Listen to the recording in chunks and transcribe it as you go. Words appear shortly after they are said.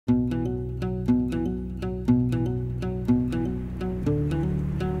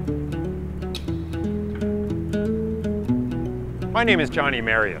My name is Johnny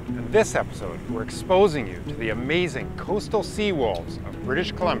Marriott. In this episode, we're exposing you to the amazing coastal sea wolves of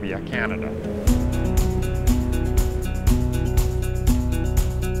British Columbia, Canada.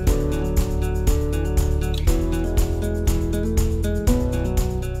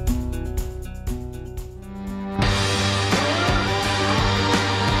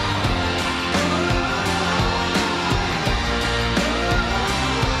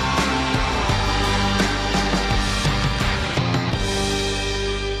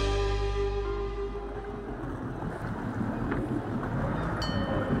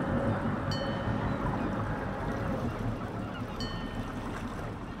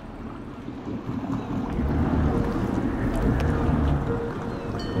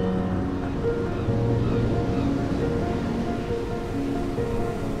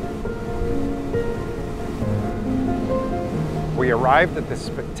 We arrived at this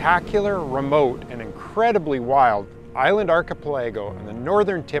spectacular, remote, and incredibly wild island archipelago on the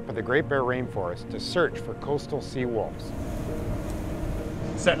northern tip of the Great Bear Rainforest to search for coastal sea wolves.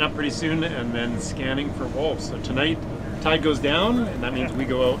 Setting up pretty soon and then scanning for wolves. So tonight, tide goes down, and that means we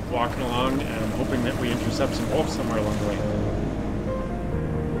go out walking along and hoping that we intercept some wolves somewhere along the way.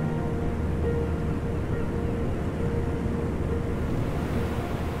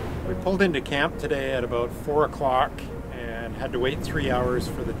 We pulled into camp today at about 4 o'clock. And had to wait 3 hours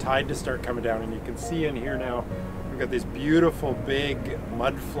for the tide to start coming down. And you can see in here now, we've got this beautiful big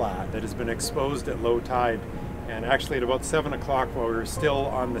mud flat that has been exposed at low tide. And actually at about 7 o'clock while we were still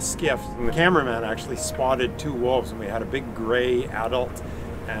on the skiff, the cameraman actually spotted 2 wolves, and we had a big gray adult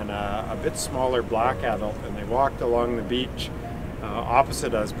and a bit smaller black adult, and they walked along the beach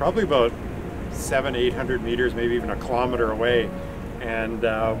opposite us, probably about 700-800 meters, maybe even a kilometer away. And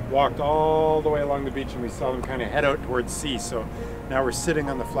walked all the way along the beach, and we saw them kind of head out towards sea. So now we're sitting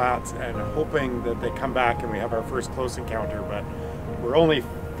on the flats and hoping that they come back and we have our first close encounter. But we're only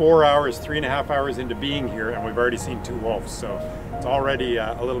 4 hours, 3.5 hours into being here, and we've already seen 2 wolves. So it's already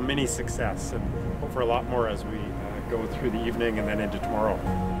a little mini success, and hope for a lot more as we go through the evening and then into tomorrow.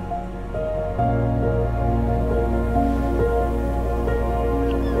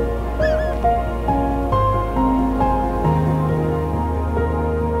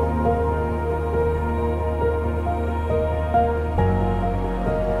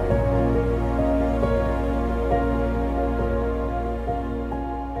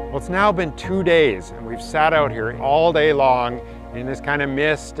 Well, it's now been 2 days, and we've sat out here all day long in this kind of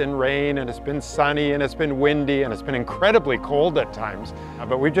mist and rain, and it's been sunny and it's been windy and it's been incredibly cold at times.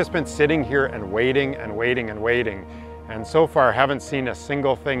 But we've just been sitting here and waiting and waiting and waiting. And so far haven't seen a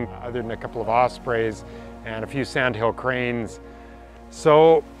single thing other than a couple of ospreys and a few sandhill cranes.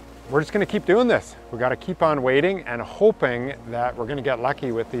 So we're just gonna keep doing this. We gotta keep on waiting and hoping that we're gonna get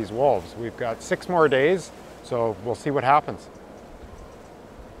lucky with these wolves. We've got 6 more days, so we'll see what happens.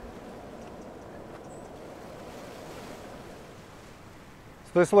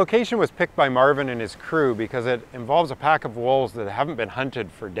 So this location was picked by Marvin and his crew because it involves a pack of wolves that haven't been hunted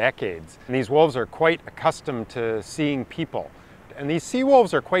for decades. And these wolves are quite accustomed to seeing people. And these sea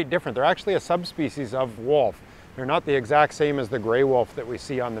wolves are quite different. They're actually a subspecies of wolf. They're not the exact same as the gray wolf that we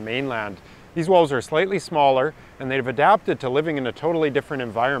see on the mainland. These wolves are slightly smaller, and they've adapted to living in a totally different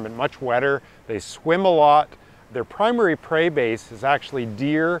environment, much wetter. They swim a lot. Their primary prey base is actually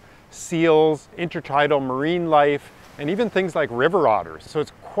deer, seals, intertidal marine life, and even things like river otters. So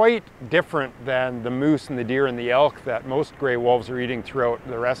it's quite different than the moose and the deer and the elk that most gray wolves are eating throughout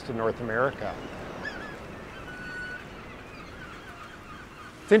the rest of North America.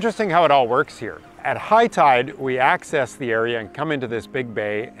 It's interesting how it all works here. At high tide, we access the area and come into this big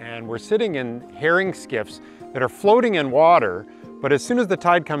bay, and we're sitting in herring skiffs that are floating in water, but as soon as the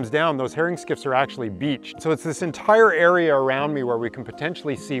tide comes down, those herring skiffs are actually beached. So it's this entire area around me where we can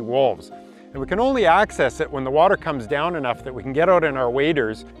potentially see wolves. And we can only access it when the water comes down enough that we can get out in our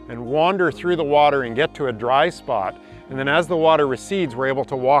waders and wander through the water and get to a dry spot. And then as the water recedes, we're able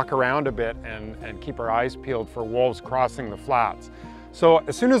to walk around a bit and keep our eyes peeled for wolves crossing the flats. So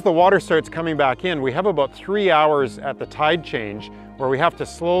as soon as the water starts coming back in, we have about 3 hours at the tide change where we have to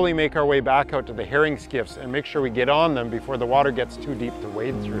slowly make our way back out to the herring skiffs and make sure we get on them before the water gets too deep to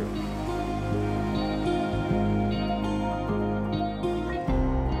wade through.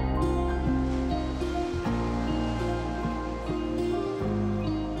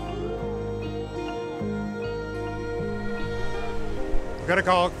 We got a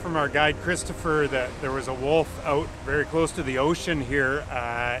call from our guide Christopher that there was a wolf out very close to the ocean here.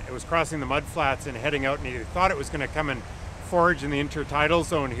 It was crossing the mud flats and heading out, and he thought it was going to come and forage in the intertidal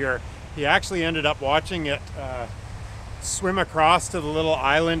zone here. He actually ended up watching it swim across to the little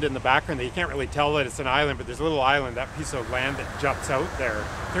island in the background that you can't really tell that it's an island, but there's a little island, that piece of land that juts out there,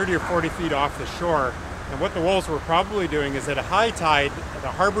 30 or 40 feet off the shore. And what the wolves were probably doing is at a high tide, the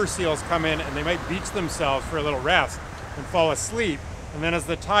harbor seals come in and they might beach themselves for a little rest and fall asleep. And then as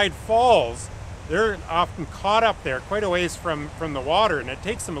the tide falls, they're often caught up there quite a ways from the water, and it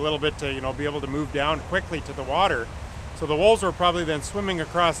takes them a little bit to, you know, be able to move down quickly to the water. So the wolves were probably then swimming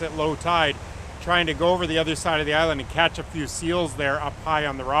across at low tide, trying to go over the other side of the island and catch a few seals there up high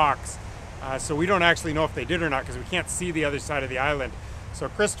on the rocks. So we don't actually know if they did or not because we can't see the other side of the island. So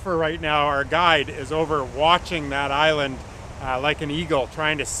Christopher right now, our guide, is over watching that island like an eagle,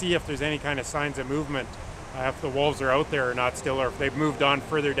 trying to see if there's any kind of signs of movement, if the wolves are out there or not still, or if they've moved on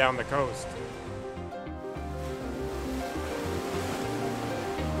further down the coast.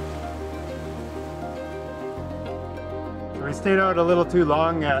 We stayed out a little too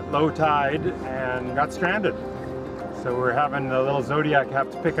long at low tide and got stranded. So we're having the little Zodiac have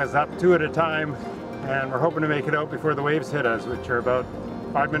to pick us up 2 at a time, and we're hoping to make it out before the waves hit us, which are about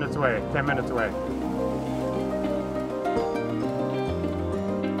 5 minutes away, 10 minutes away.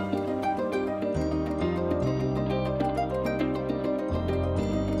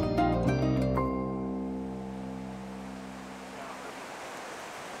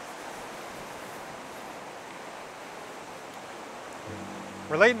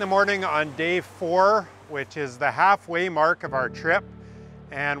 We're late in the morning on day 4, which is the halfway mark of our trip.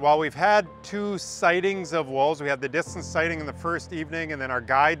 And while we've had 2 sightings of wolves, we had the distance sighting in the first evening, and then our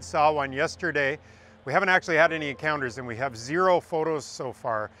guide saw one yesterday, we haven't actually had any encounters, and we have 0 photos so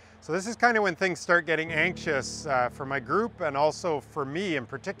far. So this is kind of when things start getting anxious for my group and also for me in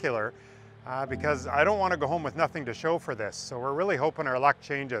particular, because I don't want to go home with nothing to show for this. So we're really hoping our luck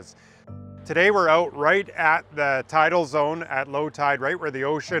changes. Today we're out right at the tidal zone at low tide, right where the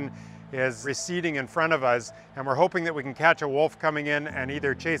ocean is receding in front of us, and we're hoping that we can catch a wolf coming in and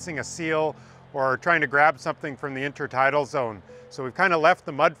either chasing a seal or trying to grab something from the intertidal zone. So we've kind of left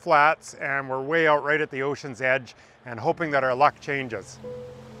the mud flats and we're way out right at the ocean's edge and hoping that our luck changes.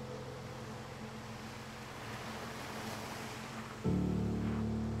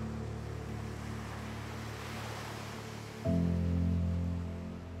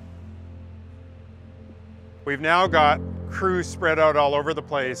 We've now got crews spread out all over the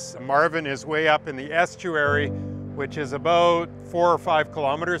place. Marvin is way up in the estuary, which is about 4 or 5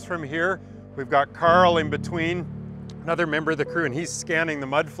 kilometers from here. We've got Carl in between, another member of the crew, and he's scanning the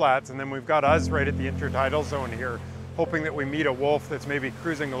mud flats. And then we've got us right at the intertidal zone here, hoping that we meet a wolf that's maybe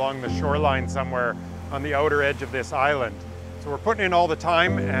cruising along the shoreline somewhere on the outer edge of this island. So we're putting in all the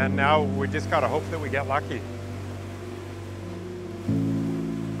time, and now we just gotta hope that we get lucky.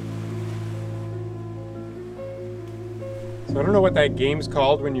 So I don't know what that game's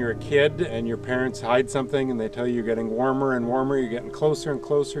called when you're a kid and your parents hide something and they tell you you're getting warmer and warmer, you're getting closer and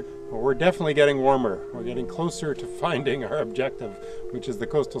closer. Well, we're definitely getting warmer. We're getting closer to finding our objective, which is the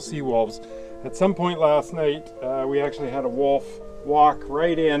coastal sea wolves. At some point last night, we actually had a wolf walk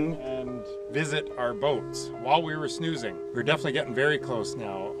right in and visit our boats while we were snoozing. We're definitely getting very close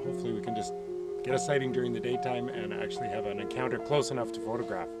now. Hopefully we can just get a sighting during the daytime and actually have an encounter close enough to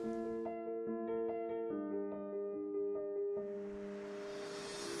photograph.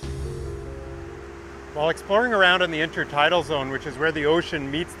 While exploring around in the intertidal zone, which is where the ocean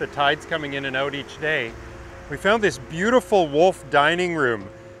meets the tides coming in and out each day, we found this beautiful wolf dining room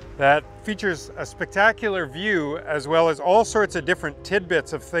that features a spectacular view as well as all sorts of different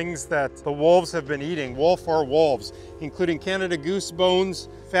tidbits of things that the wolves have been eating, wolf or wolves, including Canada goose bones,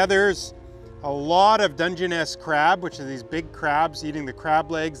 feathers, a lot of Dungeness crab, which are these big crabs eating the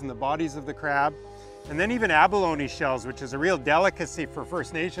crab legs and the bodies of the crab, and then even abalone shells, which is a real delicacy for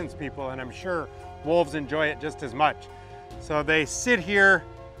First Nations people, and I'm sure wolves enjoy it just as much. So they sit here,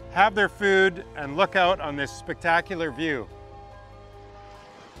 have their food, and look out on this spectacular view.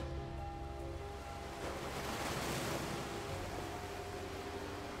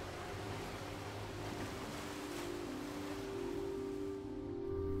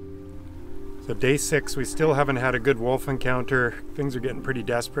 So day 6, we still haven't had a good wolf encounter. Things are getting pretty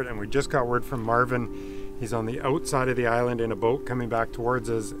desperate, and we just got word from Marvin. He's on the outside of the island in a boat coming back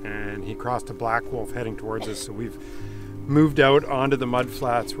towards us, and he crossed a black wolf heading towards us. So we've moved out onto the mud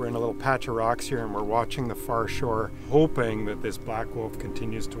flats. We're in a little patch of rocks here, and we're watching the far shore, hoping that this black wolf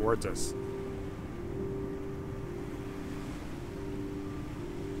continues towards us.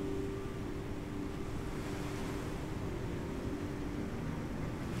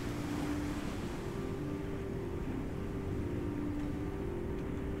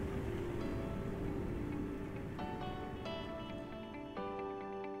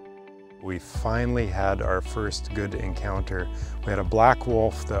 We finally had our first good encounter. We had a black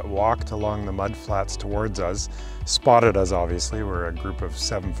wolf that walked along the mud flats towards us, spotted us obviously. We're a group of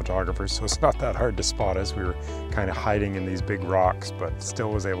 7 photographers, so it's not that hard to spot us. We were kind of hiding in these big rocks, but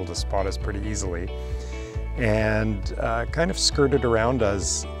still was able to spot us pretty easily. And kind of skirted around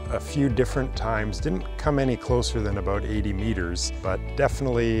us a few different times. Didn't come any closer than about 80 meters, but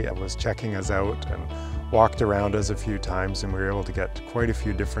definitely was checking us out and walked around us a few times, and we were able to get quite a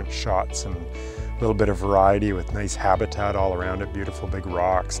few different shots and a little bit of variety with nice habitat all around it, beautiful big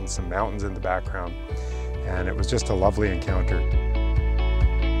rocks and some mountains in the background. And it was just a lovely encounter.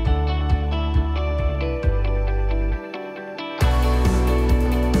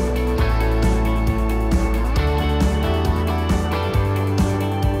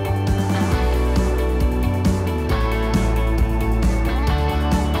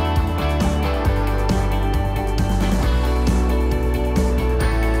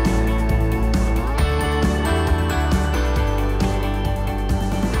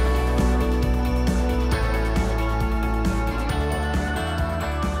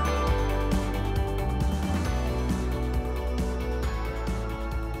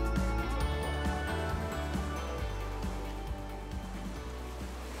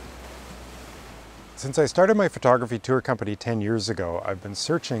 Since I started my photography tour company 10 years ago, I've been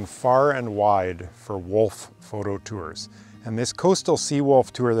searching far and wide for wolf photo tours. And this coastal sea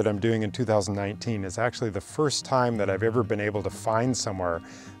wolf tour that I'm doing in 2019 is actually the first time that I've ever been able to find somewhere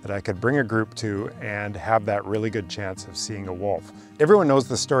that I could bring a group to and have that really good chance of seeing a wolf. Everyone knows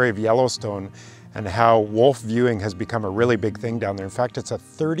the story of Yellowstone and how wolf viewing has become a really big thing down there. In fact, it's a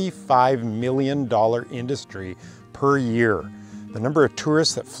 $35 million industry per year. The number of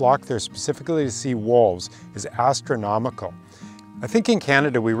tourists that flock there specifically to see wolves is astronomical. I think in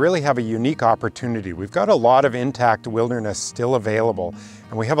Canada we really have a unique opportunity. We've got a lot of intact wilderness still available,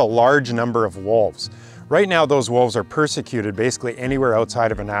 and we have a large number of wolves. Right now those wolves are persecuted basically anywhere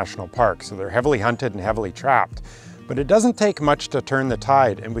outside of a national park, so they're heavily hunted and heavily trapped. But it doesn't take much to turn the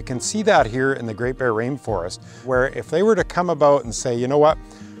tide, and we can see that here in the Great Bear Rainforest, where if they were to come about and say, you know what,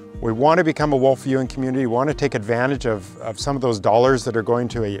 we want to become a wolf viewing community, we want to take advantage of some of those dollars that are going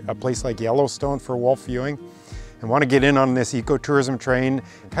to a place like Yellowstone for wolf viewing, and want to get in on this ecotourism train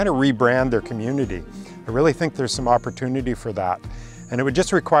and kind of rebrand their community. I really think there's some opportunity for that. And it would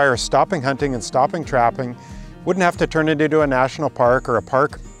just require stopping hunting and stopping trapping. Wouldn't have to turn it into a national park or a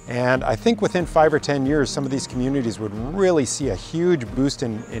park. And I think within 5 or 10 years, some of these communities would really see a huge boost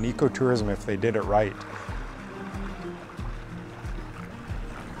in ecotourism if they did it right.